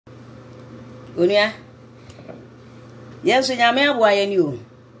Unia. Yes, we are mere boy and you.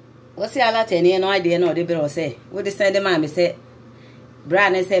 What's the other 10 no idea no the bill say? What the send the mammy say?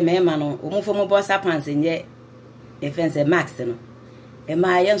 Brand say, Mamma, or from a boss up pants in yet. If I say Maxton. And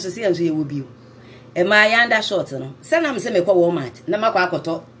my young society will be. And my under short, send them some woman,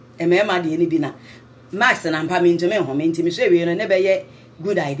 Namaquacoto, and Mamma the Nibina. Maxton and Pammy to me home intimation and never yet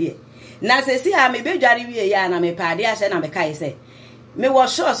good idea. Now say, see how me be jolly and I'm a party, I said, I'm a kai say. Me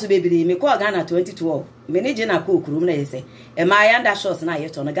was shorts baby, me call Ghana 2012. Me need na cook room na say. E my under shorts na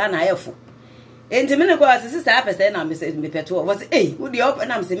yet on Ghana airfo. Enti me go as sister person na me say me petrol was eh wo dey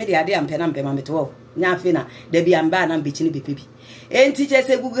open am say me dey ade am pen am pe ma me 12. Nya fe na da bi amba na mbe chini be pebi. Enti che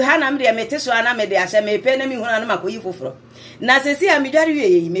say gugu ha na me dey mete so na me dey ahye me pe na mi hu na makoyi foforo. Na se si am dware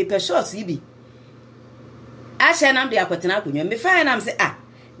wie me pe shorts yi bi. Ahye na me dey akotena akonwa me fa na me say ah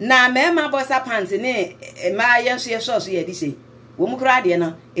na me ma bossa pants ne ma yen so ye shorts ye di say. Wo mu kra de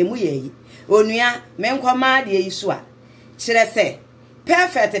no emu ye yi onua me nkoma de yi so a kire se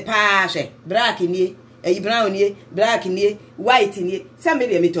perfect pa hwe black ni e brown ni black ni white ni some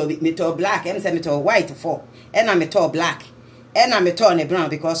me to black em say me to white for e na me to black e na me to ne brown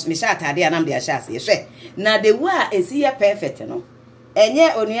because me sha atade anam de ahya se hwe na the way esi ye perfect no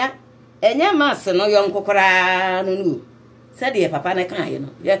enye onua enye mass no yo nkokora no nu se de papa ne kan ye no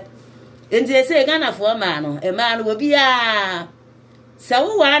ye enti se Ghana fo ma no e ma no obi a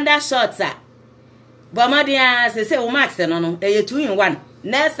so wonder shots ah. Bomadia say o max no no e 2 in 1.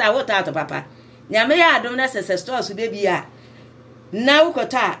 Next I what out papa. Nyame ya adom na se stores be bia. Na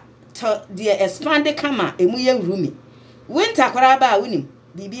ukota to the expanded kama emu ye rumi. Winter kwara ba wunim.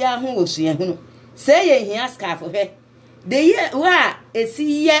 Bibia ho wo sua hunu. Say ye hia scarf he. The year wa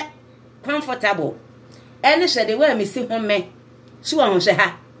esi ye comfortable. Ene hwe de wa me si home. So ho hwe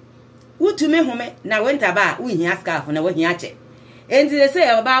ha. Wutumi home na winter ba wo hia scarf na wo hia che. Enti they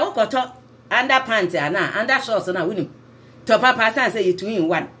say oba ukoto underpants na under shorts na wunim to papa san say you 2 in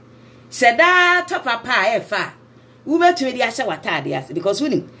 1 sheda to papa e fa wo betumi dia hye watade as because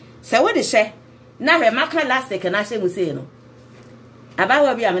wunim say wo de hye na hwe maka elastic na hye mu say no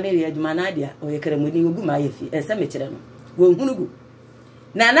abawa bi amane de adwuma na dia o ye kremuni ogu ma yefi e se me kire no wo hunugu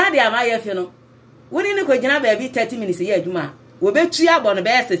na dia ma yefi no woni ne ko gina ba bi 30 minutes ye adwuma wo betu abo no be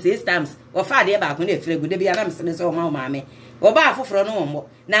 6 times wo fa de ba ko na efregu de bia na me so ma ma me oba afoforo no wombo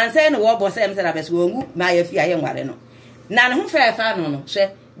na nse no wo bo se em se na beso ongu ma ya fi aye nware no na ne ho fa no no hwe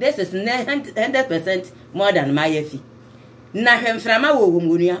this is 100% more than my fi na hwemframa wo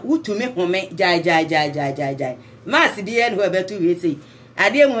womgonua wutumi home jai mas die ne ho betu wi sei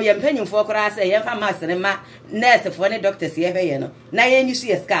ade mu ye mpanyimfo kora se ye fa mas ne ma nurse fo ne doctors ye hwe ye no na ye nyi su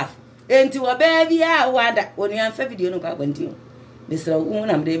scarf enti wo ba bia wada onua fa video no kwa gbanti o besra wo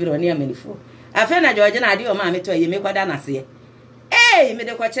na mde bi ro ne amanifo afa na George na ade o ma meto ye me kwada na se me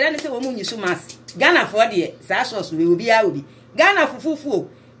de kwa kire ne se wo mu nyisu mas Ghana for de sa sauce we obi a obi Ghana fufufu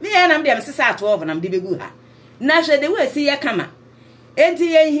me ye na mde mse sa 12 na mde begu ha na hwe de we si ye kama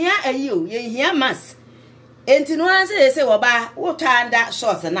enti ye hia ayi o ye hia mas enti no an se wo ba wo tanda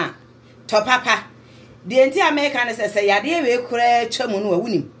sauce na to papa de enti America ne se yade we kura twamu no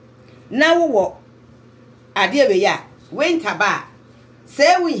awunim na wo ade we ya winter ba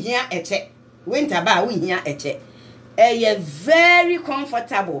se we hia eche winter ba we hia eche ye very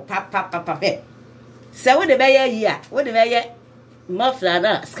comfortable papa se wo de be ye yi a wo de be ye muffler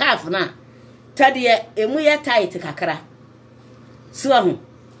na scarf na tade emu ye tight kakra so ahu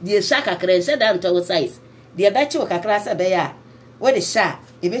de sha kakra nse da nto size de be chi kakra se be ya wo de sha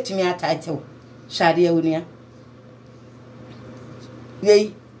e betumi atight wo sha de awunia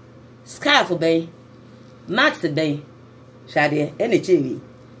ye scarf be max be sha de ene chewi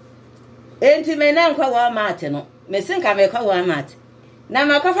enti me na nkwa wa mat no me sinka me kwa wa mat na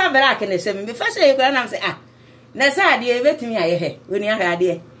makofa black ne se me fa se kura na me se ah na sa de e betumi aye he oni ahwa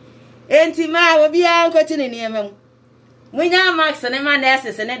de enti ma obi a nkoti ne niamam munya max ne ma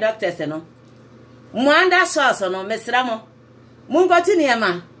nurses ne doctors no mu anda sauce no me sra mo mu nkoti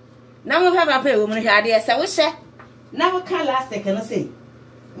niama na mo fa papa e wo mu hwa de se wo hye na wo ka elastic no se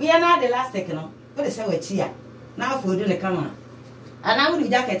we are na the elastic no wo de se wa chi a na afo do ne kama ana wo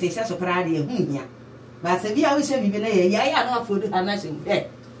jacket e se so pra de hunya ba se bia wo se bibi na ye ya na afo do ana se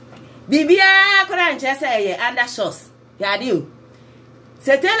bibia kora nche se ye under sauce ya de o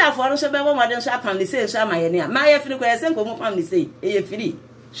se tela for so be wo modern so apam ni se so amaye ne ma ye firi ko ye se nkomu pam ni se e ye firi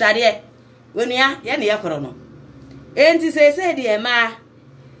hwade onua ye ne ye koro no enti se de ma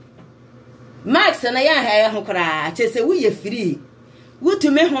max na ya ha ye ho kora che se wo ye firi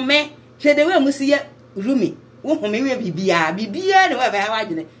wutume home hwede we musi ye rumi wo home we bibia ne wa ba wa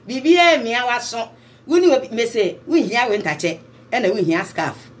gine bibia mi awaso woni me se wo hia we ntache e na wo hia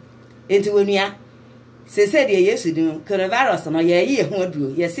scarf enti wonua se de Yesu dum coronavirus no ye ho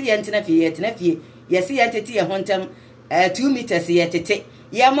aduro ye se ye ntena fie ye tena fie ye se ye tete ye ho ntem 2 meters ye tete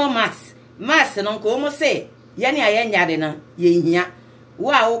ye mo mass no ko mo se ye ne aye nyade na ye hia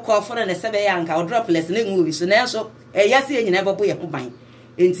wa wo ko foro ne sebe ya nka droplets na ngu bi so na so ye se ye nyina babo ye ho ban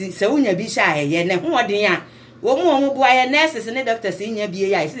enti se wonya bi sha ye ne ho odin a wo mo bo aye nurses ne doctors nya bi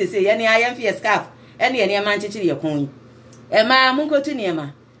ye se ye ne aye mfie scarf ene ye ne ma nchichiri ye kon e ma munkotu ne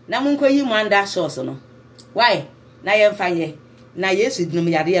ma na munkoyi mu anda sauce no why na ye mfanye na Yesu dinum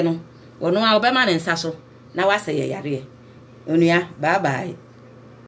yare no wono a obema ne nsa so na wase ye yare onua bye bye.